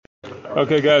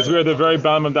Okay, guys, we're at the very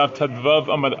bottom of Daf Tadvav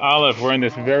Amad Aleph. We're in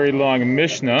this very long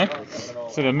Mishnah.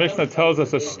 So the Mishnah tells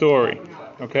us a story.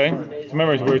 Okay, so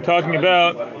remember, we're talking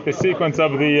about the sequence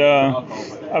of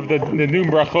the new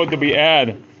brachot that we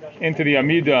add into the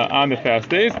Amida on the fast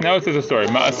days. Now it says a story.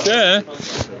 Maaseh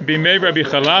b'mei Rabbi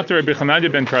Chalat Rabbi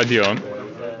Chananya ben Tradion.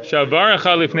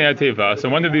 So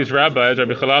one of these rabbis,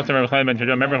 Rabbi Chalat and Rabbi Chananya ben Tradion,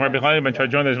 remember Rabbi Chananya ben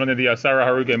Tradion is one of the Asara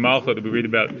Harugei Malchut that we read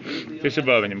about Tisha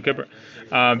B'Av and Yom Kippur.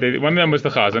 One of them was the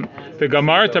Chazan. The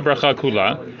Gamar ta bracha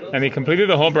kula, and he completed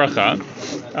the whole bracha.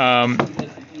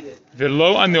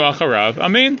 V'lo anu acharav,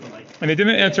 amen, and he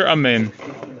didn't answer amen.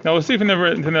 Now we'll see from the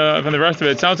rest of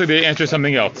it. It sounds like they answered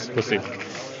something else. We'll see.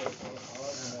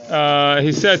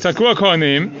 He said takua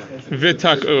kohanim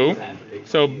v'tak'u.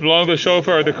 So blow the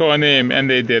shofar of the Kohanim, and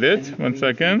they did it. 1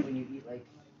 second.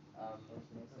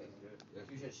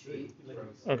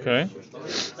 Okay.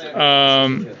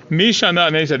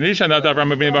 Mishanat, he said, Mishanat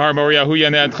Avram b'nei Bahar Moria hu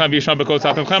yanei adcha v'yishma b'kol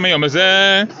tzafim chama yom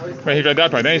hazeh. Right, he read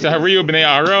that part. Then he said, Hariu b'nei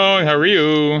Aaron,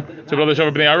 Hariu. So blow the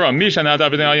shofar b'nei Aaron. Mishanat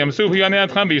b'nei Yom Suf hu yanei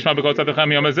adcha v'yishma b'kol tzafim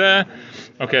chama yom hazeh.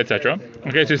 Okay, etc.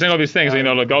 Okay, so he's saying all these things,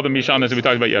 like all the Mishanas that we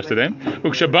talked about yesterday.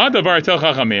 Ukshabad davar tel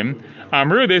chachamim.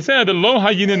 Amru, they said, Lo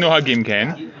hayinu nohagim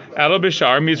ken, elo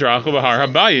b'shar mizrach u'b'har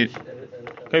habayit.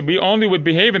 Okay, we only would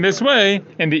behave in this way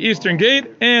in the eastern gate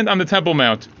and on the Temple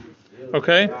Mount.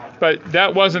 Okay, but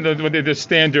that wasn't the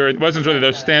standard. It wasn't really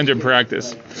the standard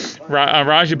practice.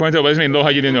 Rashi points out what does it mean? Lo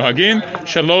hayinu nohagim,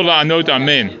 shelo la'anot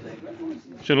amen.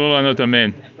 Shelo la'anot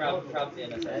amen.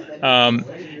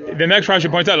 The next Rashi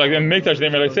points out, like in Mikdash, they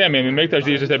didn't really say amen. In Mikdash,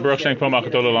 they used to say Baruch Shem Kol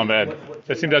Malchut Olam V'ed.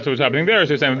 So it seems that's what was happening there.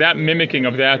 So saying that mimicking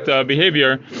of that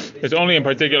behavior is only in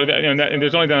particular, and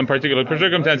there's only done in particular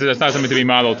circumstances. That's not something to be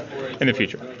modeled in the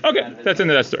future. Okay, that's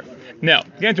into that story. Now,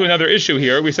 getting to another issue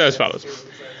here, we say as follows.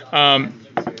 Shalosh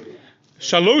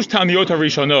Taniyot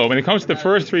HaRishono, when it comes to the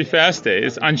first 3 fast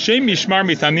days, Anshe Mishmar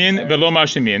Mitanin Velo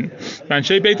Mashimin,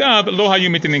 Anshe Beit Av Lo Hayu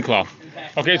Mitinin Klal.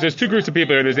 Okay, so there's 2 groups of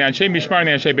people here. There's the Anshe Mishmar and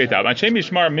the Anshe Beit Av. Anshe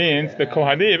Mishmar means the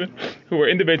Kohanim who were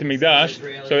in the Beit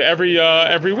HaMikdash. So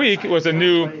every week was a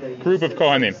new group of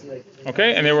Kohanim.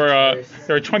 Okay, and there were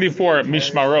 24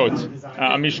 Mishmarot.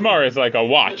 A Mishmar is like a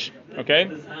watch. Okay,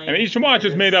 and each watch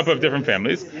is made up of different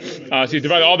families. So you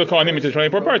divide all the Kohanim into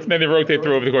 24 parts, and then they rotate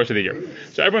through over the course of the year.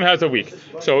 So everyone has a week.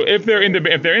 So if they're in the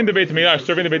Beit HaMikdash,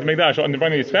 serving the Beit HaMikdash on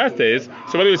one of these fast days,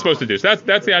 so what are they supposed to do? So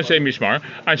that's the Anshe Mishmar.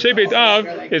 Anshe Beit Av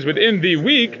is within the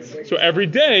week. So every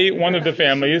day, one of the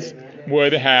families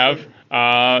would have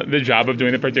the job of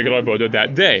doing the particular avodah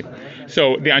that day.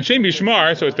 So the Anshe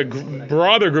Mishmar, so it's the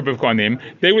broader group of Kohanim,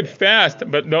 they would fast,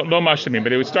 but no mashlamim, but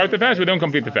they would start the fast, but don't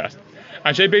complete the fast.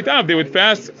 Anshe Beit Av, they would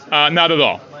fast not at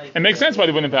all. It makes sense why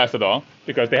they wouldn't fast at all,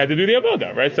 because they had to do the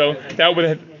avodah, right? So that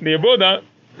would the avodah,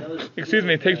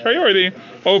 takes priority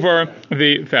over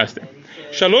the fasting.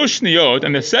 Shalosh Niyot,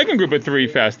 and the second group of 3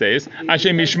 fast days, Anshe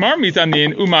Mishmar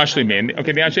Mitanin Umashlimin.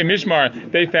 Okay, the Anshe Mishmar,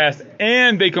 they fast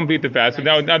and they complete the fast. So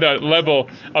now the level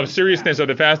of seriousness of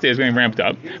the fast day is getting ramped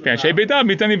up. Anshe Beit Av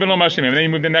Mitanin V'lo Mashlimin. And then you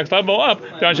move the next level up.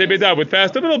 The Anshe Beit Av would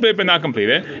fast a little bit but not complete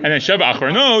it. And then Sheva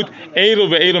Achronot, Eilu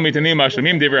Ve'eilu Mitanin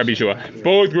Mashlimim Devar Rabbi Yeshua.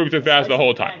 Both groups would fast the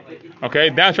whole time. Okay,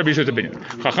 that's Rabbi Yeshua's opinion.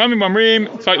 Chachamim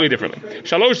Amrim slightly differently.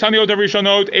 Shalosh Taniyot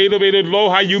HaRishonot Eilu Ve'eilu Lo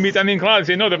Hayu Mitanin Klal. They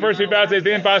say no, the first 3 fast days they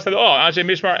didn't fast at all. Anshe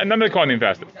Mishmar, and none of the Kohanim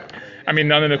fasted. I mean,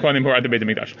 none of the Kohanim who are at the Beit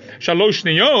HaMikdash. Shalosh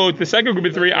Niyot, the second group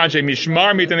of 3, Anshe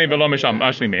Mishmar Mitanin V'lo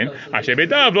Mashlimin, Anshe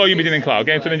Beit Av Lo Hayu Mitanin Klal.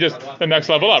 Okay, so then just the next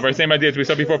level up, right? Same idea as we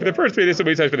saw before for the first 3. This is what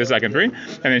we said for the second 3. And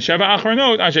then Sheva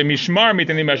Achronot, Anshe Mishmar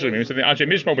Mitanin Mashlimim. So the Anshe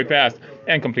Mishmar would fast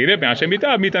and complete it. Anshe Beit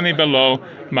Av Mitanin V'lo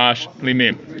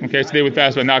Mashlimim. Okay, so they would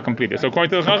fast but not complete it. So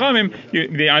according to the Chachamim,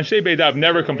 the Anshe Beit Av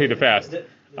never complete the fast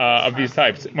of these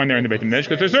types when they're in the Beit HaMikdash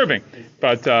because they're serving.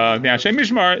 But the Anshe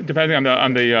Mishmar, depending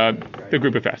on the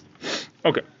group of fast.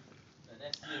 Okay.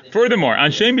 Furthermore,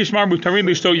 Anshe Mishmar mutarin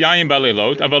lishto yayin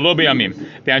baleilot avalo beyamim.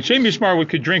 The Anshe Mishmar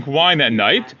could drink wine at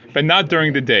night, but not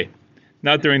during the day.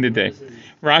 Not during the day.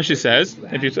 Rashi says,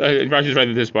 Rashi's right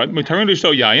at this point, Mutarin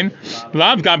lishto yayin,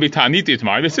 lav gabi tanit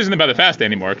itmar. This isn't about the fast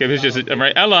anymore. Okay, this is just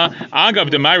right. Ella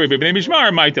agav demayri b'bnei Mishmar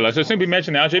ma'itila. So simply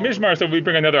mention the Anshe Mishmar. So we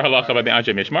bring another halacha about the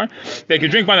Anshe Mishmar. They can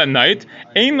drink wine at night.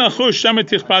 Ein lachush shamet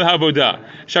tichpad havodah.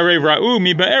 Sharei ra'u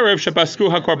mi ba'erev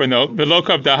shapasku hakorbanot v'lo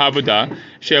kavda havodah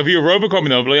she'aviu rov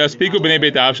hakorbanot v'lo yaspiku b'nei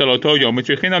beit av shaloto yom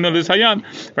mitzrichin anu l'shayan.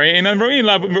 Right? Einan ro'in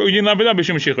ru'in lavodah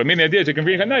b'shum shichur. Meaning the idea is you can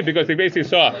drink at night because they basically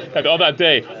saw that all that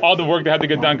day, all the work they had to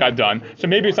get done got done. So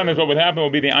maybe sometimes what would happen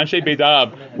would be the Anshe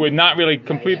Beidab would not really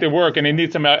complete the work, and they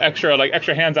need some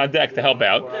extra hands on deck to help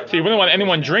out. So you wouldn't want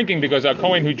anyone drinking, because a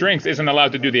Kohen who drinks isn't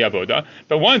allowed to do the avoda.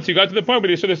 But once you got to the point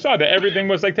where you sort of saw that everything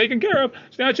was like taken care of,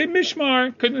 so the Anshe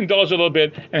Mishmar could indulge a little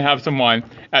bit and have some wine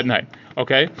at night.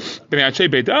 Okay, the Anshe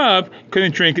Beidab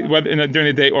couldn't drink during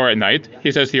the day or at night.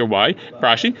 He says here why.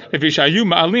 Rashi, if Yishayu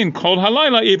Ma'alin Kol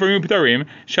Halayla Ivrim Ptarim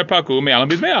Shepaku Me'alam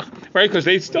Bizmeach, right? Because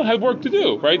they still had work to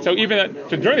do, right? So even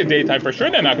during the daytime, for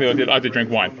sure they're not going to be allowed to drink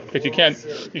wine, because you can't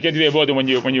do the avodah when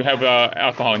you have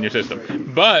alcohol in your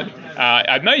system. But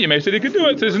at night you may say they could do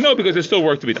it. So there's no, because there's still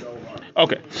work to be done.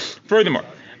 Okay. Furthermore,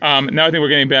 now I think we're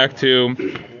getting back to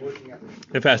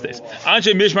the fast days.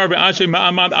 Anshe Mishmar ve'Anshe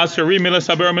Ma'amad Asuri Mila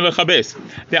Saber Mila Chabes.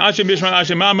 The Anshe Mishmar and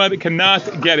Anshe Ma'amad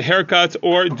cannot get haircuts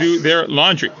or do their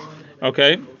laundry.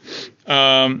 Okay.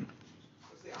 I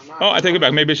take it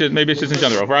back. Maybe it's just in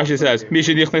general. Rashi says,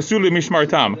 Mishin Yichnesu Mishmar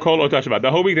Tam Kol Ota Shabbat.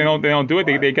 The whole week they don't do it.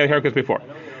 They get haircuts before.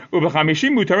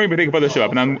 Ubechamishim Mutarim B'Tei Kavod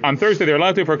Shabbat. And on Thursday they're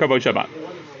allowed to for Kavod Shabbat.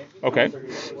 Okay.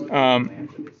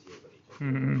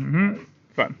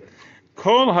 Fine.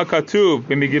 Kol Hakatuv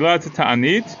B'Megillat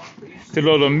Ta'anit.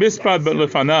 Delolo mispad but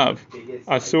lefanav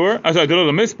asur. Sorry,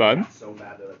 delolo mispad.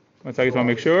 One second, I just want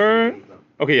to make sure.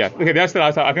 Okay, yeah. Okay, that's the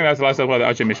last. I think that's the last of the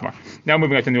Anshe Mishmar. Now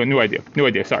moving on to new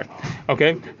idea. Sorry.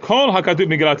 Okay. Kol hakatuv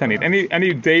Megillat Tanit.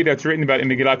 Any day that's written about in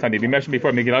Megillat Tanit. We mentioned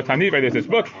before Megillat Tanit. Right, there's this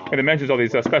book and it mentions all these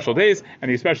special days,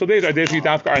 and these special days are days you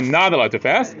are not allowed to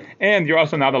fast, and you're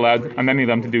also not allowed on many of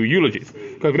them to do eulogies.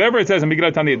 Because whatever it says in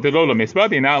Megillat Tanit, delolo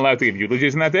mispad, you're not allowed to give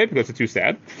eulogies in that day because it's too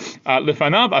sad.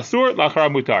 Lefanav asur lachar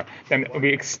mutar. Then we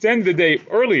extend the day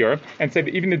earlier and say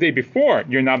that even the day before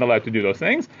you're not allowed to do those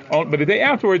things, but the day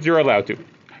afterwards you're allowed to.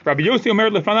 Rabbi Yossi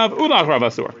Omer lefanav ulachar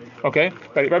asur. Okay,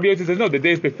 but Rabbi Yossi says no. The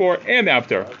days before and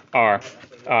after are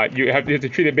you have to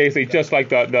treat it basically just like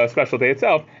the special day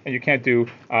itself, and you can't do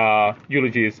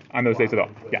eulogies on those days at all.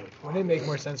 Yeah. Wouldn't it make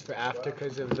more sense for after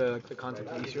because of the concept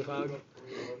of Easter cloud?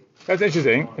 That's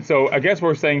interesting. So I guess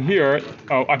we're saying here,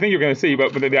 I think you're going to see,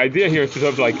 but the idea here is to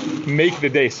sort of like make the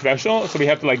day special. So we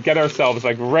have to like get ourselves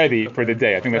like ready for the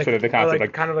day. I think that's sort of the concept.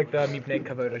 Like kind of like the Mipnei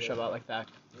Kavod Shabbat, like that.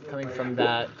 Coming from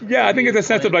that. Yeah, I think it's a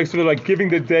sense of like sort of like giving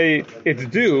the day its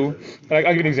due. Like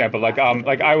I'll give you an example. Like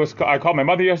I called my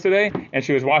mother yesterday and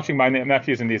she was watching my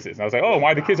nephews and nieces. And I was like, oh,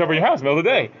 why are the kids over your house in the middle of the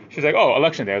day? She's like, oh,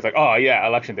 election day. I was like, oh yeah,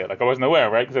 election day. Like I wasn't aware,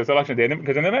 right? Because it's election day.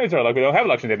 Because in the Israel, like we don't have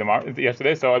election day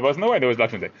yesterday, so I wasn't aware there was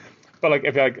election day. But like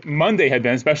if like Monday had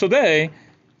been a special day,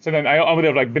 so then I would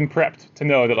have like been prepped to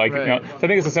know that like right. So I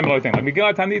think it's a similar thing. Like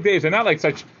Megillat Tanit days, they're not like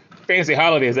such fancy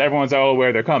holidays that everyone's all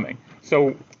aware they're coming.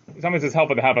 So sometimes it's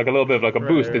helpful to have like a little bit of like a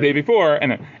boost the day before,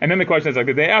 and then the question is like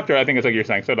the day after. I think it's like you're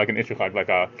saying, sort of like an issue like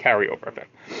a carryover effect.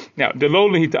 Now, the lo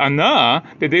lihitana,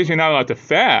 the days you're not allowed to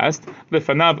fast,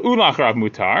 lefanav ulacharav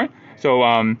mutar. So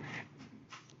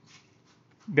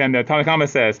then the Tanna Kamma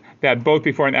says that both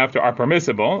before and after are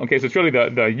permissible. Okay, so it's really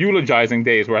the eulogizing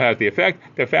days where it has the effect.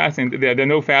 The fasting, the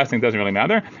no fasting doesn't really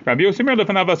matter. Rabbi Yossi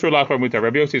lefanav asur lacharav mutar.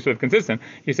 Rabbi Yossi is sort of consistent.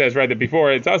 He says right that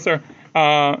before it's asur.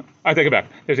 I take it back.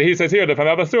 He says here the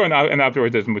lefanav asur and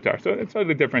afterwards there's mutar. So it's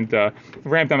slightly different,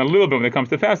 ramped down a little bit when it comes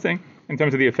to fasting in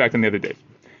terms of the effect on the other days.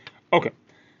 Okay.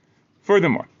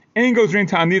 Furthermore, we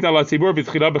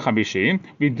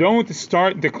don't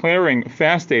start declaring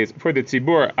fast days for the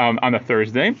tzibur on a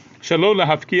Thursday. So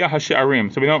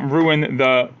we don't ruin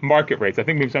the market rates. I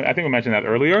think we mentioned that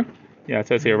earlier. Yeah, it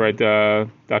says here, right, Daf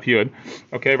Yud.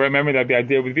 Okay, remember that the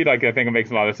idea would be like, I think it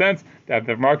makes a lot of sense, that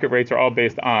the market rates are all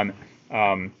based on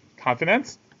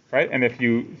confidence, right? And if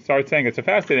you start saying it's a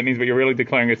fast day, that means what you're really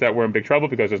declaring is that we're in big trouble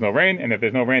because there's no rain, and if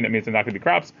there's no rain, that means there's not going to be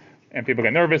crops, and people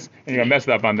get nervous, and you're going to mess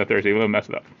it up on the Thursday. You'll mess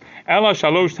it up. Ela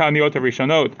shalosh ta'aniyot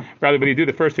rishonot. Rather, when you do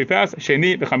the first three fasts,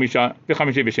 sheni v'chamishi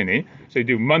v'sheni. So you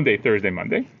do Monday, Thursday,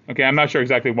 Monday. Okay, I'm not sure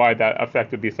exactly why that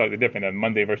effect would be slightly different than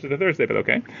Monday versus the Thursday, but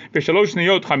okay. V'shalosh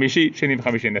niyot chamishi, sheni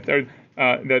v'chamishi. And the third,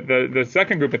 the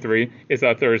second group of three is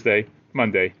Thursday,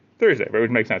 Monday, Thursday, right?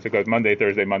 Which makes sense. It goes Monday,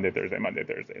 Thursday, Monday, Thursday, Monday,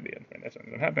 Thursday at the end. Right? That's what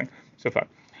ends up happening. So far.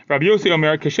 Rabbi Yossi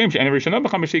Omer Kashem she'en rishonot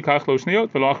b'chamishi kach lo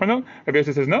shniyot v'lo achronot. Rabbi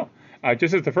Yossi says no.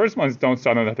 Just as the first ones don't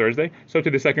start on a Thursday, so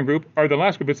to the second group, or the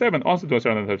last group of 7 also don't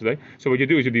start on a Thursday. So what you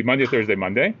do is you do Monday, Thursday,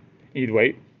 Monday, you'd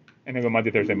wait, and then go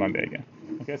Monday, Thursday, Monday again.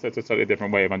 Okay, so that's a slightly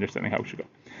different way of understanding how it should go.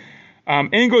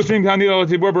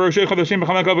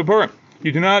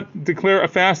 You do not declare a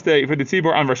fast day for the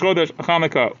tzibur on Rosh Chodesh,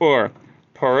 Chanukah, or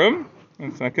Purim.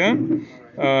 1 second.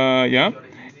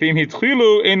 V'im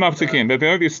hitchilu ein mafsikin. But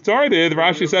they started,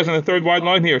 Rashi says in the third wide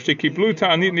line here, shekiplu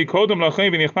ta'anit nikodem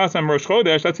lachem v'nichmasam Rosh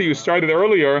Chodesh. Let's say you started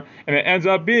earlier, and it ends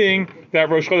up being that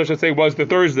Rosh Chodesh, let's say, was the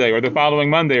Thursday or the following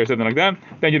Monday or something like that.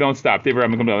 Then you don't stop. That's what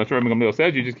Rabbi Gamliel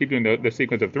says. You just keep doing the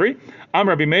sequence of 3.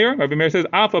 Rabbi Meir says,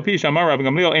 Alpha Pi Shamar Rabbi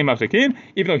Gamliel ein mafsikin.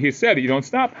 Even though he said you don't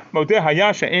stop, Modeh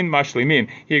hayasha ein mashlimin.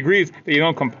 He agrees that you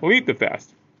don't complete the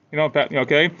fast. You know,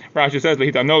 okay? Rashi says,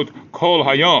 "Lehitanot kol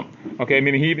hayom." Okay,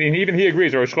 meaning even he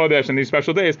agrees. Rosh Chodesh and these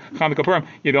special days, Chanukah Purim,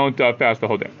 you don't fast the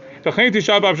whole day. So Chen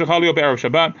Tisha B'av shechal be'erev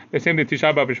Shabbat. The same thing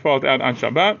Tisha B'av is falls out on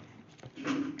Shabbat.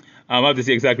 I'll have to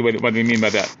see exactly what we mean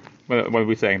by that. What are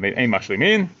we saying? They ain't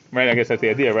mashlimin, right? I guess that's the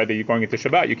idea, right? That you're going into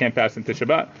Shabbat, you can't fast into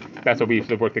Shabbat. That's what we used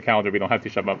to work the calendar. We don't have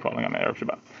Tisha B'av falling on the erev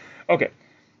Shabbat. Okay.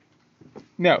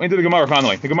 Now into the Gemara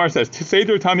finally. The Gemara says,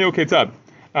 "Seder Tanio Ketzad."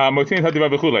 We said the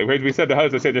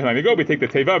halacha said just time ago. We take the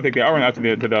teva, we take the aron out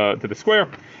to the square.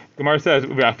 Gemara says,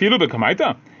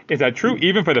 is that true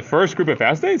even for the first group of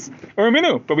fast days? Or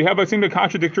minu? But we have a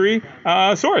contradictory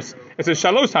source. It says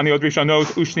shalosh taniot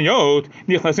rishonot ushniot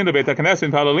nichnasin lebeit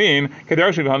hakneset palalim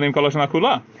kederach shevhalim kol hashana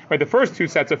kula. Right, the first 2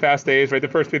 sets of fast days, right, the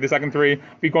first 3, the second 3,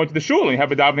 we go into the shul and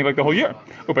have a davening like the whole year.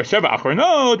 Upasheva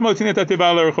achronot motzin et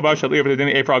teva leruchav shalir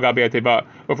v'tedini efra gabi teva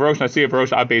u'varosh nasi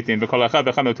u'varosh abeitin v'kol echad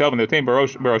v'chanotel v'notein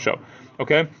barosho.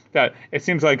 Okay, that it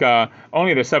seems like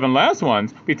only the 7 last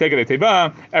ones we take it a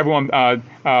teva. Everyone, sorry,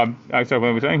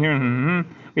 what was I saying here?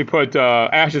 We put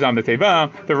ashes on the teva,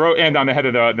 and on the head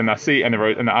of the nasi and the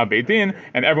abeitin,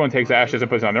 and everyone takes the ashes and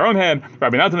puts it on their own head.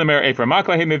 Rabbi Natan the Meir efer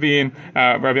makla himivin.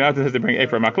 Rabbi Natan says to bring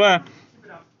efer makla.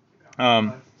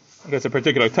 That's a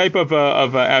particular type of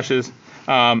ashes.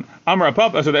 Amar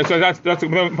Papa. So that's the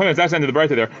end of the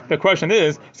Braita there. The question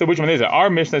is, so which one is it? Our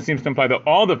Mishnah seems to imply that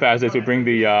all the fast days we bring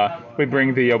the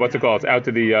what's it called? Out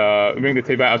to the bring the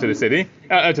teva out to the city,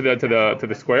 to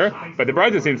the square. But the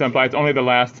Braita seems to imply it's only the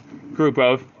last group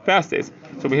of fast days.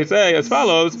 So we say as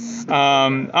follows: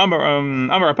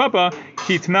 Amar Papa,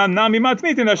 Kitnan Nami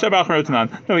Matnitin Hashabach Rotanan.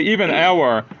 No, even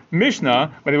our Mishnah,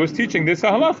 when it was teaching this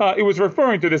halacha, it was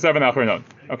referring to the 7 achronot.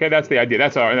 Okay, that's the idea.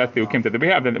 That's the ukimta that we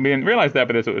have. We didn't realize that,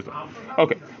 but that's what it was.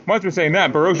 Okay, once we're saying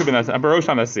that, barosh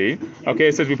hanasi. Okay,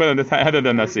 it says we put on the head of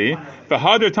the nasi.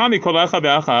 V'hader tami kol echad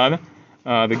ve'achad.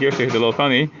 The gear is a little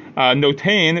funny.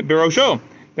 Notain barosho.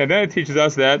 And then it teaches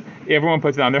us that everyone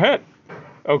puts it on their head.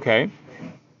 Okay.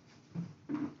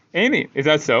 Amy, is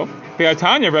that so?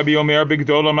 Ve'atanya Rabbi Omer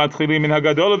bigdola matchilim min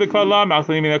hagadola v'klala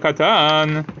matchilim min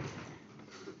hakatan.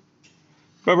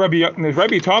 But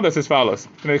Rabbi taught us as follows: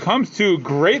 when it comes to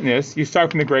greatness, you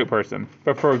start from the great person.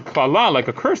 But for klala, like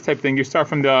a curse type thing, you start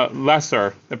from the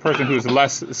lesser, the person who is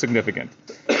less significant.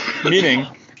 Meaning,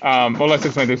 let's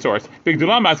explain the source. Right, the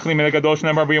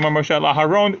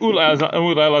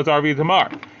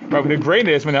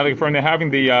greatness when they're having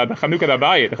the Chanukah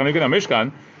Abayit, the Chanukah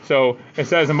Mishkan. So it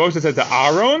says, and Moshe said to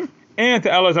Aaron and to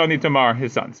Elazar and Itamar,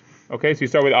 his sons. Okay, so you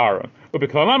start with Aaron. But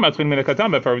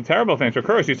for terrible things, for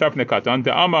curse, you start from the Katan,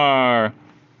 the Amar,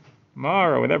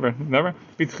 or whatever. Then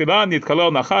we come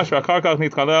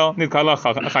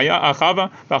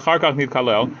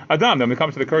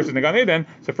to the curses in the Gan Eden.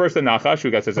 So first the Nachash,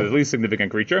 who gets the least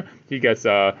significant creature, he gets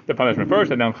the punishment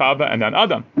first, and then Chava, and then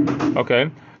Adam.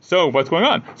 Okay, so what's going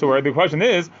on? So the question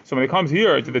is, so when it comes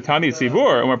here to the Tani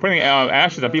Tzibur, and we're putting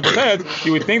ashes on people's heads,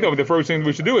 you would think that the first thing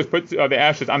we should do is put the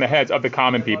ashes on the heads of the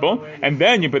common people, and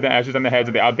then you put the ashes on the heads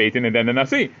of the Al-Beitin, and then the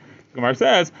Nasi. Gemara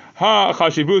says, "Ha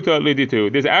chashivuta liditu."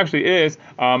 This actually is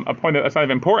a point of a sign of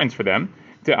importance for them.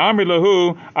 To amri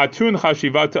lahu atun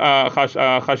chashivitu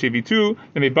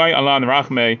lemibay alan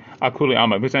rachme akuli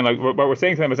amad. We're saying what we're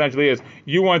saying to them essentially is,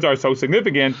 you ones are so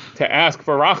significant to ask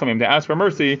for rachamim, to ask for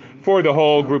mercy for the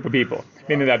whole group of people.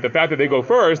 Meaning that the fact that they go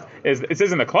first it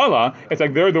isn't a klala. It's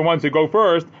like they're the ones who go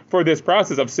first for this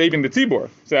process of saving the tzibur.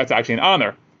 So that's actually an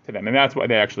honor to them, and that's why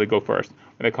they actually go first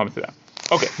when it comes to that.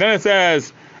 Okay, then it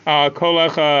says. Kol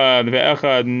echad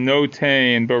ve'echad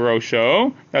notein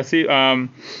barosho. Nasi,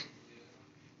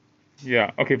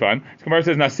 yeah, okay, fine. Gemara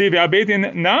says Nasi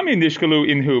ve'abeitin nami nishkalu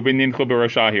inhu v'ninchlu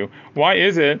baroshahu. Why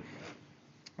is it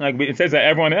like it says that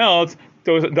everyone else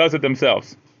does it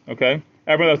themselves? Okay,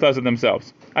 everyone else does it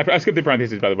themselves. I skipped the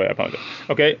parentheses, by the way. I apologize.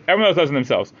 Okay, everyone else does it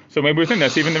themselves. So maybe we're saying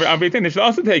that even the abeitin, they should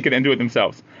also take it and do it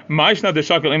themselves. Ma'ishna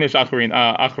deshakal inish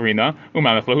acharina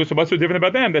umanachlahu. So what's so different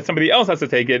about them that somebody else has to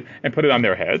take it and put it on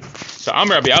their heads? So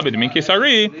Amar Rabbi Abed min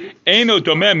Kisari eino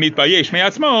domem mitbayesh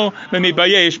me'atzmo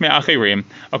lemitbayesh me'achirim.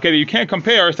 Okay, you can't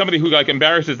compare somebody who like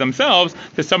embarrasses themselves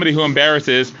to somebody who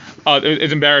is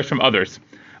embarrassed from others.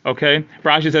 Okay,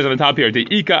 Rashi says on the top here, the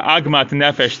ika agmat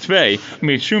nefesh tvei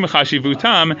mishum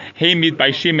chashivutam he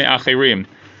mitbayshim me'achirim.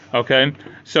 Okay,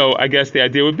 so I guess the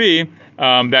idea would be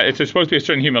that it's supposed to be a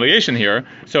certain humiliation here.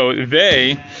 So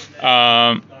they,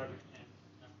 I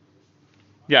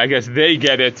guess they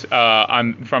get it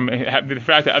from the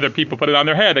fact that other people put it on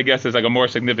their head. I guess is like a more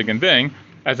significant thing.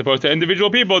 As opposed to individual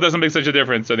people, it doesn't make such a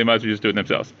difference, so they might as well just do it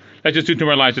themselves. Let's just do 2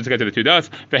 more lines just to get to the 2 dots.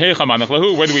 Where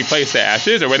do we place the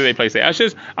ashes, or where do they place the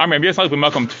ashes?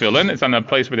 It's on the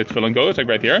place where the tefillin goes, like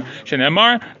right here.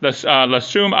 Shenemar,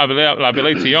 Lashum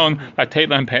Avilei Tzion,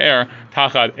 Latetlan Pe'er,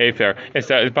 Tachad Efer.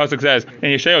 The pasuk says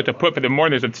in Yeshayahu to put for the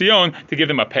mourners of Tzion, to give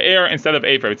them a Pe'er instead of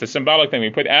Efer. It's a symbolic thing.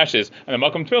 We put ashes on the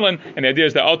Malkum tefillin, and the idea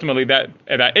is that ultimately that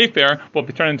Efer will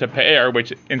be turned into Pe'er,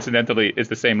 which incidentally is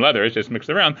the same letter, it's just mixed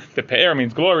around. The Pe'er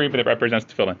means glory, but it represents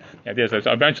tefillin. The idea is that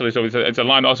eventually, so it's a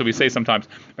line also we say sometimes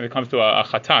when it comes to a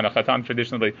chatan. A chatan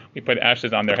traditionally we put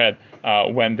ashes on their head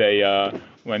when they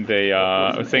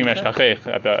sing meshkachech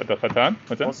at the chatan.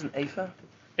 What's that? What's an afer?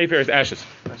 Afer is ashes.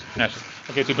 Ashes.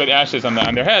 Okay, so you put ashes on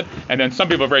their head, and then some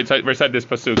people recite this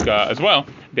pasuk as well.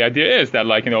 The idea is that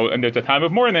and there's a time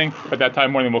of mourning, but that time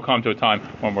of mourning will come to a time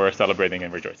when we're celebrating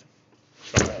and rejoicing.